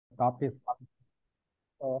topic is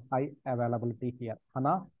high availability here.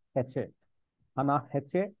 HANA HA. HANA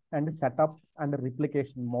HA and setup and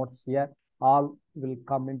replication modes here all will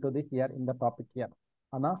come into the here in the topic here.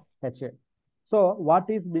 HANA HA. So what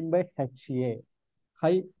is mean by HA?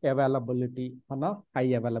 High availability. HANA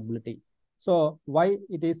high availability. So why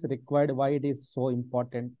it is required? Why it is so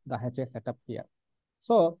important? The HA setup here.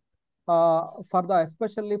 So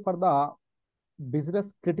especially for the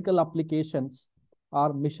business critical applications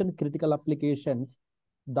or mission critical applications,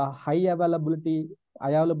 the high availability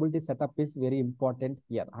setup is very important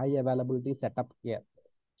here. High availability setup here.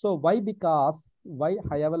 So why? Because why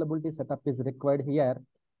high availability setup is required here?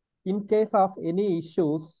 In case of any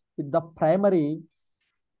issues with the primary,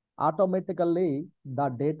 automatically the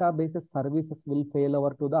database services will fail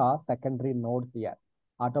over to the secondary node here.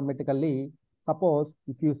 Automatically, suppose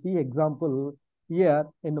if you see example here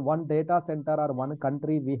in one data center or one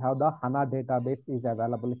country, we have the HANA database is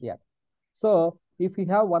available here. So if you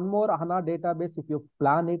have one more HANA database, if you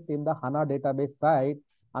plan it in the HANA database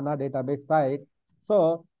side,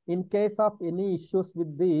 so in case of any issues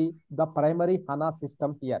with the primary HANA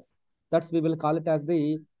system here, that's we will call it as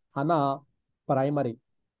the HANA primary.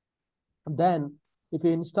 Then if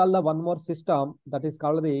you install the one more system, that is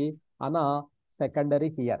called the HANA secondary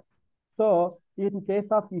here. So in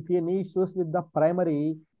case of if any issues with the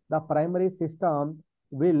primary system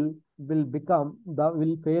will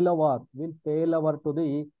fail over to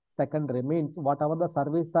the secondary, means whatever the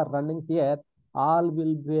services are running here, all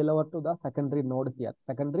will fail over to the secondary node here,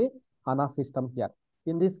 secondary HANA system here.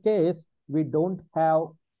 In this case, we don't have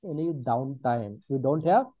any downtime.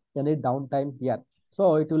 Here.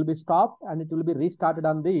 So it will be stopped and it will be restarted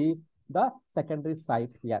on the secondary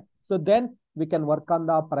site here. So then we can work on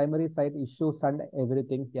the primary site issues and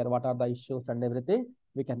everything here. What are the issues and everything?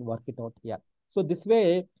 We can work it out here. So this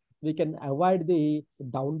way we can avoid the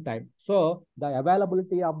downtime. So the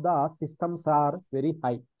availability of the systems are very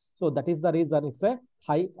high. So that is the reason it's a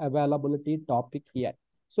high availability topic here.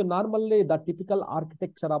 So normally the typical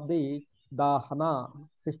architecture of the HANA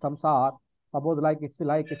systems are, suppose like it's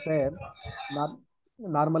a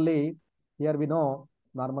normally here we know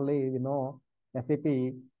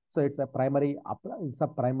SAP. So it's a primary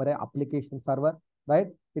application server, right?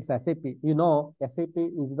 It's SAP. SAP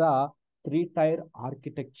is the three-tier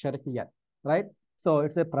architecture here, right? So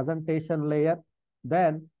it's a presentation layer,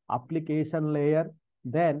 then application layer,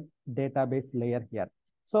 then database layer here.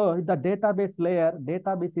 So the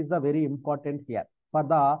database is the very important here for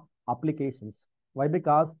the applications. Why?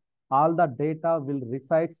 Because all the data will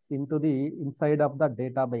resides into the inside of the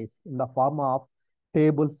database in the form of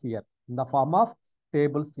tables here.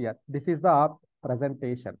 This is the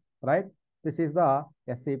presentation, right? This is the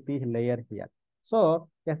SAP layer here. So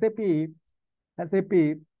SAP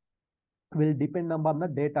will depend upon the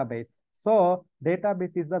database. So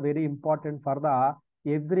database is the very important for the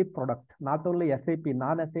every product, not only SAP,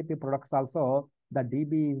 non-SAP products also. The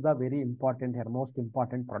DB is the very important here, most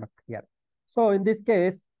important product here. So in this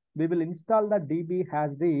case, we will install the DB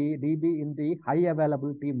as the DB in the high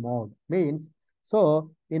availability mode. Means,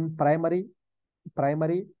 so in primary,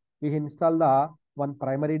 we install the one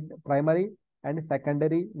primary and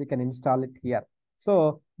secondary, we can install it here.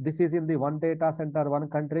 So this is in the one data center, one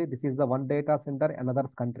country. This is the one data center, another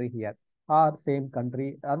country here, or same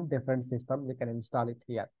country and different system. We can install it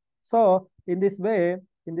here. So in this way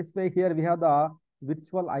here we have the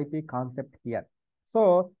virtual IP concept here.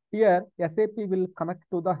 So here SAP will connect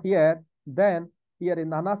to the here. Then here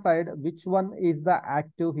in HANA side, which one is the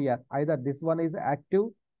active here? Either this one is active,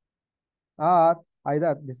 or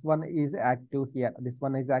either this one is active here. This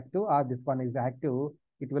one is active or this one is active.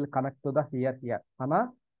 It will connect to the here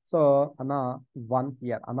HANA. So HANA 1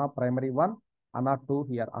 here, HANA primary 1, HANA 2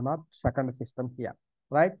 here, HANA second system here,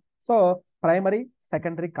 right? So primary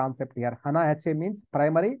secondary concept here. HANA HA means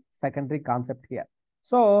primary secondary concept here.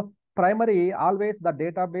 So primary, always the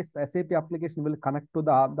database SAP application will connect to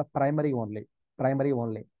the primary only.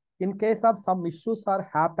 In case of some issues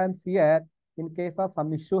happens here, in case of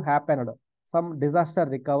some issue happened, some disaster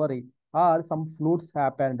recovery or some floods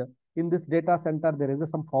happened in this data center, there is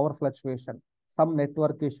some power fluctuation, some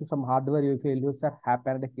network issue, some hardware failures are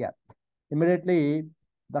happened here. Immediately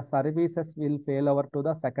the services will fail over to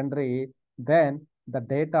the secondary. Then the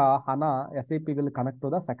data HANA SAP will connect to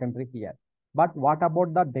the secondary here. But what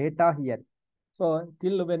about the data here? So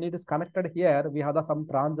till when it is connected here, we have some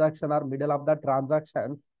transaction or middle of the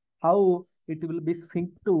transactions, how it will be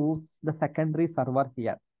synced to the secondary server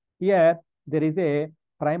here. Here there is a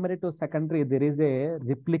primary to secondary, there is a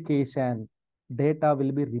replication. Data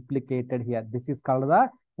will be replicated here. This is called the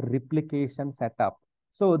replication setup.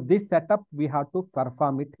 So this setup we have to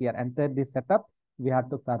perform it here. Enter this setup we have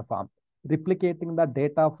to perform. Replicating the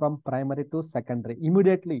data from primary to secondary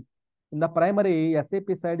immediately. In the primary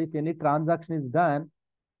SAP side, if any transaction is done,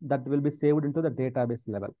 that will be saved into the database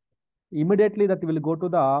level. Immediately that will go to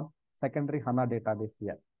the secondary HANA database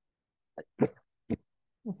here.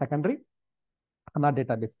 Secondary HANA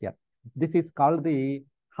database here. This is called the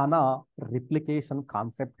HANA replication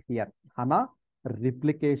concept here. HANA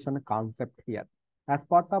replication concept here. As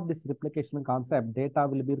part of this replication concept, data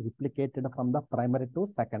will be replicated from the primary to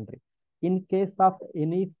secondary. In case of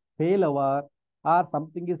any failure or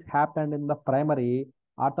something is happened in the primary,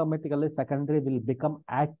 automatically secondary will become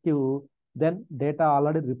active. Then data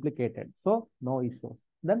already replicated. So no issues.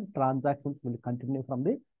 Then transactions will continue from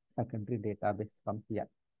the secondary database from here.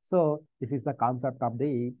 So this is the concept of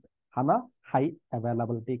the HANA high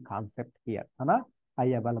availability concept here. HANA high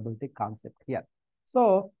availability concept here.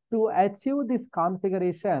 So to achieve this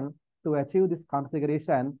configuration, to perform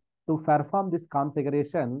this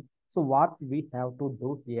configuration, so what we have to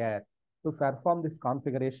do here? To perform this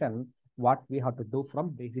configuration, what we have to do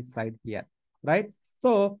from basic side here, right?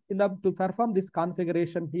 So to perform this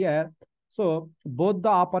configuration here, so both the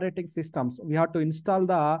operating systems, we have to install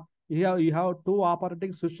the you have two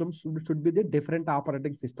operating systems should be the different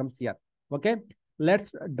operating systems here. Okay,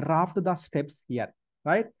 let's draft the steps here,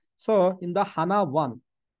 right? So in the HANA 1,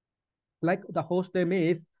 like the host name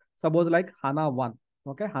is suppose like HANA 1.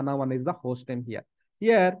 Okay, HANA 1 is the host name here.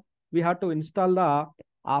 Here we have to install the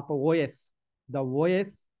OS. The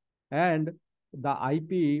OS and the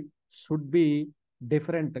IP should be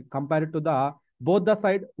different compared to the both the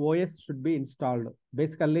side OS should be installed.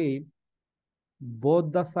 Basically,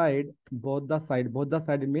 both the side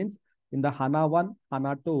it means in the HANA 1,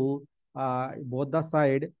 HANA 2, both the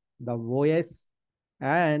side the OS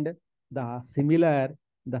and the similar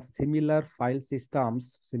file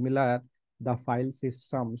systems, the file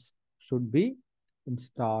systems should be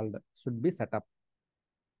installed, should be set up.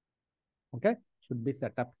 Okay, should be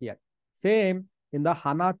set up here. Same in the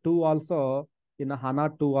HANA 2 also, in the HANA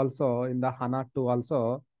 2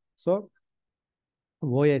 also. So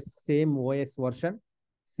OS, same OS version,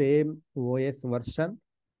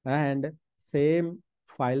 and same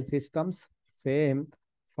file systems,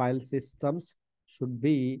 should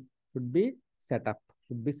be set up,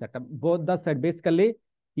 both the side. Basically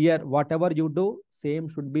here whatever you do, same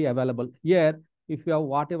should be available here. If you have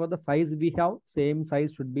whatever the size we have, same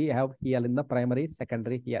size should be have here in the primary,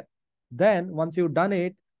 secondary here. Then once you've done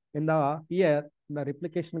it in the here in the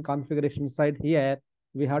replication configuration side here,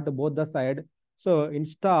 we have to both the side. So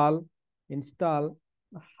install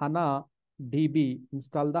HANA DB,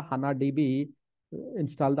 install the HANA DB. So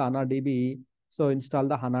install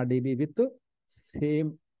the HANA DB with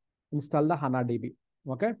same, install the HANA DB.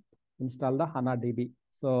 Okay, install the HANA DB.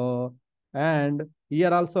 So and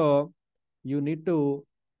here also you need to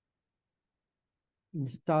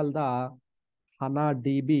install the HANA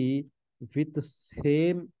DB with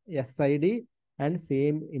same SID and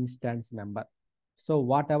same instance number. So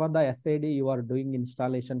whatever the SID you are doing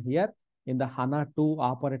installation here in the HANA 2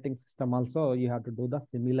 operating system also, you have to do the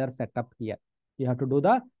similar setup here. You have to do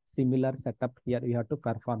the similar setup here. You have to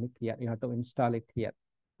perform it here. You have to install it here,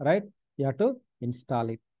 right? You have to install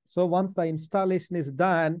it. So once the installation is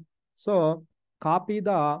done, so copy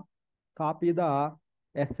the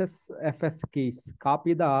SSFS keys.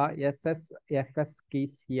 Copy the SSFS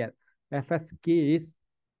keys here. FS keys.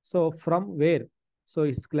 So from where? So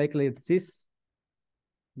it's like sys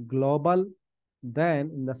global.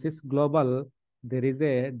 Then in the sys global, there is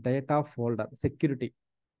a data folder, security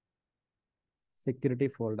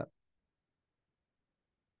folder.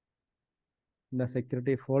 In the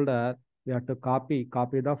security folder, we have to copy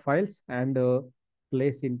the files and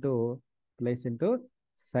place into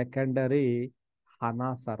secondary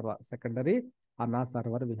HANA server. Secondary HANA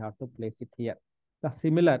server, we have to place it here. The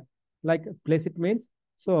similar, like place it means,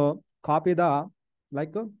 so copy the,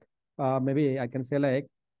 like maybe I can say like,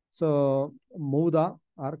 so move the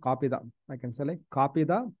or copy the, I can say like copy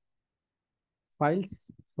the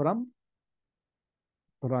files from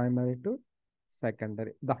primary to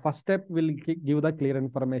secondary. The first step will give the clear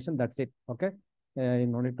information. That's it. Okay. You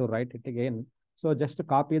no need to write it again. So just to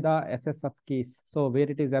copy the SSF keys. So where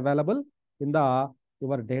it is available in the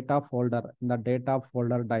your data folder, in the data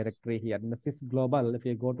folder directory here in the sys global. If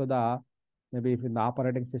you go to the, maybe if in the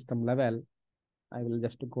operating system level, I will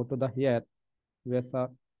just go to the here USR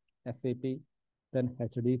SAP, then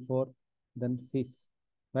HD4, then sys,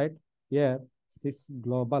 right? Here sys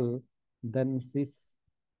global, then sys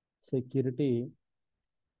security,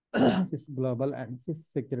 sys global and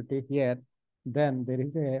sys security here. Then there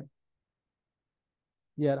is a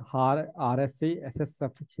here RSC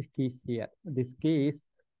SSF keys here. This keys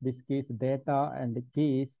data and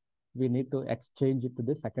keys we need to exchange it to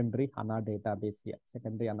the secondary HANA database here.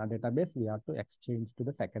 Secondary HANA database we have to exchange to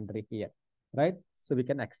the secondary here, right? So we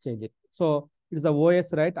can exchange it. So it's the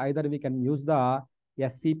OS, right? Either we can use the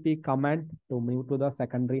SCP command to move to the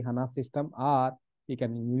secondary HANA system, or we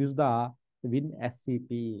can use the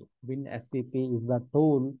WinSCP. WinSCP is the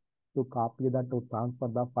tool to copy to transfer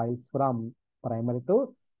the files from primary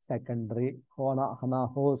to secondary HANA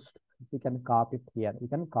host. We can copy it here. We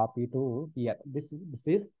can copy to here. This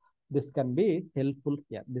can be helpful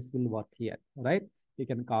here. This will work here, right? We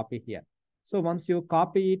can copy here. So once you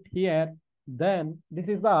copy it here, then this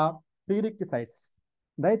is the prerequisites,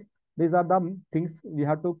 right? These are the things we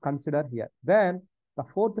have to consider here. Then the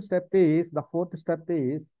fourth step is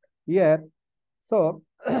here. So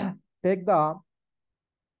take the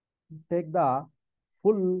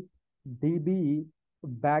full DB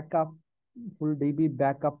backup,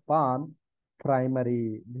 on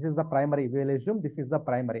primary. This is the primary. We will assume this is the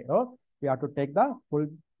primary. Oh, we have to take the full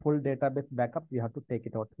database backup. We have to take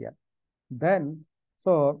it out here. Then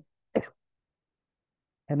so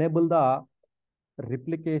enable the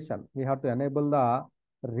replication. We have to enable the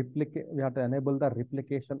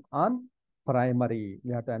replication on primary.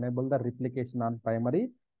 We have to enable the replication on primary.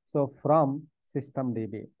 So from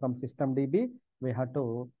systemdb, we have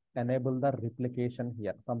to enable the replication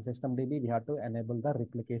here. From systemdb, we have to enable the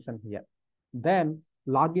replication here. Then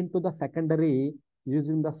log into the secondary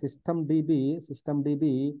using the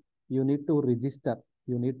systemdb. You need to register.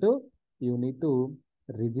 You need to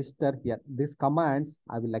register here. These commands,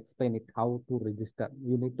 I will explain it how to register.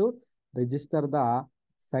 You need to register the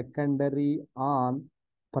secondary on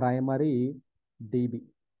primary DB.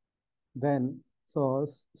 Then so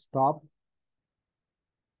stop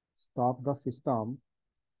the system.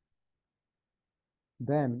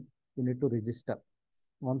 Then you need to register.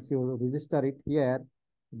 Once you register it here,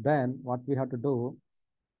 then what we have to do,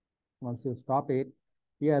 once you stop it,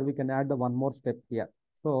 here we can add the one more step here.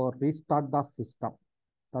 So restart the system.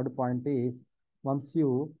 Third point is once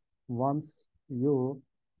you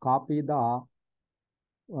copy the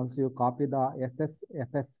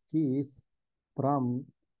SSFS keys from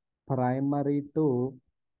primary to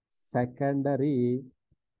secondary,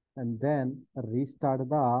 and then restart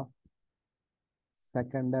the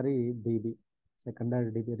secondary DB.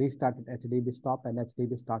 Restart it, HDB stop and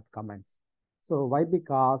HDB start commands. So why we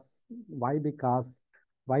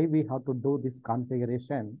have to do this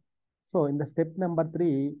configuration? So in the step number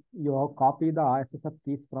 3, you copy the SSF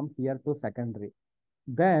keys from here to secondary.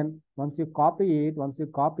 Then once you copy it,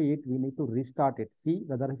 we need to restart it. See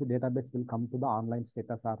whether the database will come to the online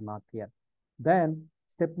status or not here. Then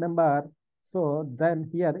step number, so then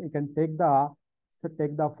here you can take the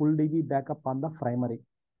full DB backup on the primary.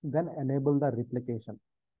 Then enable the replication.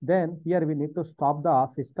 Then here we need to stop the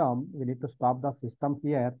system.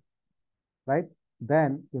 Here, right?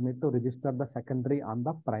 Then you need to register the secondary on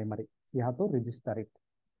the primary. You have to register it.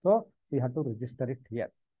 So we have to register it here.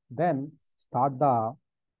 Then start the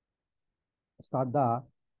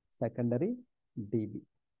secondary DB.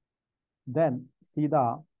 Then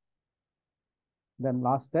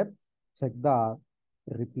last step, check the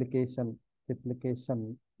replication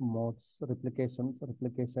modes.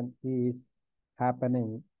 Replication is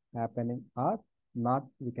happening or not.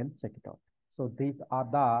 We can check it out. So these are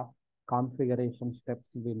the configuration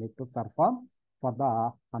steps we need to perform for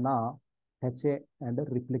the HANA HA and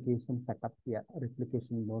replication setup here,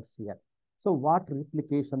 replication modes here. So what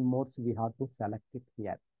replication modes we have to select it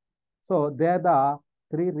here? So there are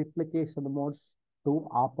the 3 replication modes, 2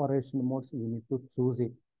 operation modes. You need to choose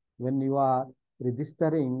it. When you are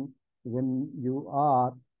registering, you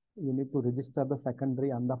need to register the secondary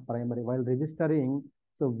and the primary. While registering,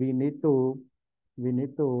 so we need to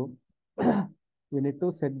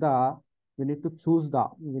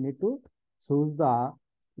choose the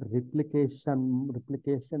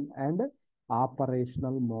replication and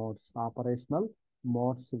operational modes.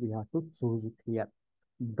 We have to choose it here.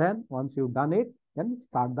 Then once you've done it, then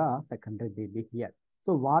start the secondary DB here.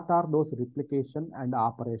 So what are those replication and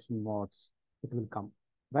operation modes? It will come,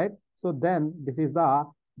 right? So then this is the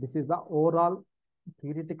overall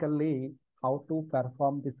theoretically how to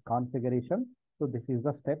perform this configuration. So this is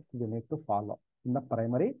the steps you need to follow in the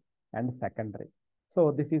primary and secondary.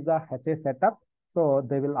 So this is the HA setup. So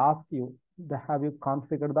they will ask you, have you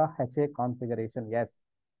configured the HA configuration? Yes.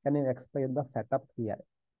 Can you explain the setup here?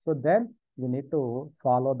 So then we need to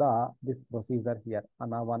follow this procedure here,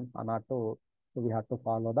 HANA 1, HANA 2. So we have to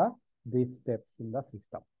follow these steps in the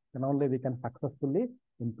system. And only we can successfully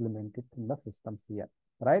implement it in the systems here,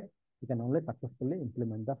 right? You can only successfully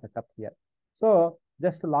implement the setup here. So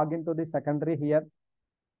just log into the secondary here,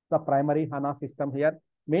 the primary HANA system here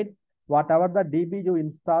means whatever the DB you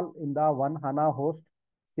install in the one HANA host,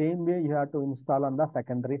 same way you have to install on the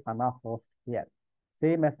secondary HANA host here.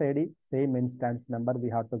 Same SID, same instance number we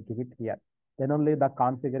have to give it here. Then only the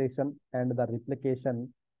configuration and the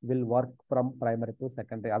replication will work from primary to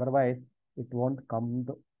secondary. Otherwise, it won't come,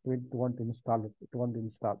 it won't install it. It won't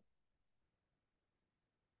install.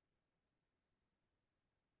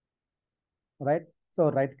 Right? So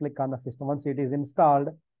right click on the system. Once it is installed,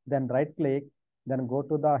 then right click, then go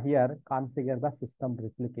to the here, configure the system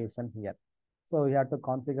replication here. So you have to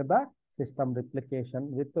configure the system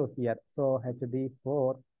replication with here. So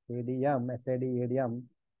HD4, ADM, SAD, ADM,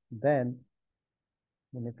 then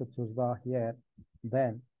you need to choose the here,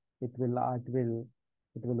 then it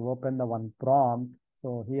will open the one prompt.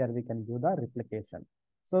 So here we can do the replication.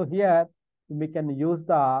 So here we can use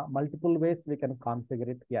the multiple ways we can configure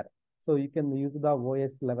it here. So you can use the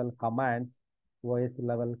OS level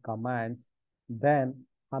commands, then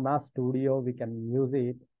HANA Studio we can use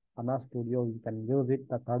it. HANA Studio we can use it.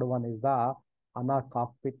 The third one is the HANA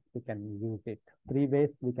Cockpit we can use it. 3 ways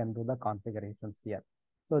we can do the configurations here.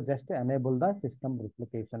 So just enable the system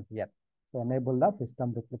replication here. So enable the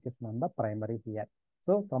system replication on the primary here.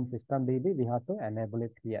 So from system DB, we have to enable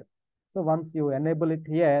it here. So once you enable it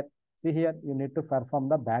here, see here, you need to perform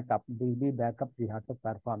the backup. DB backup, we have to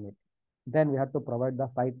perform it. Then we have to provide the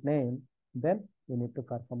site name. Then you need to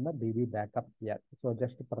perform the DB backup here. So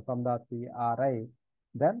just to perform the CRI,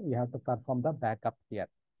 then we have to perform the backup here.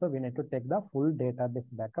 So we need to take the full database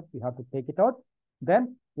backup. We have to take it out.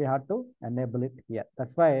 Then we have to enable it here.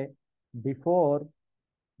 That's why before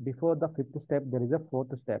the 5th step, there is a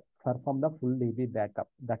 4th step, perform the full DB backup.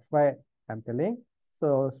 That's why I'm telling.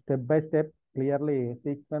 So step by step, clearly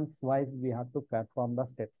sequence wise, we have to perform the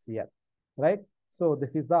steps here, right? So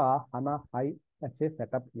this is the HANA high HA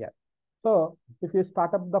setup here. So if you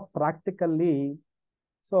start up the practically,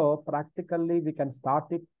 so practically we can start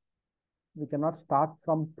it. We cannot start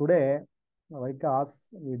from today because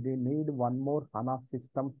we need one more HANA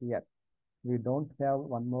system here. We don't have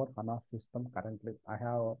one more HANA system currently. I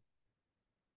have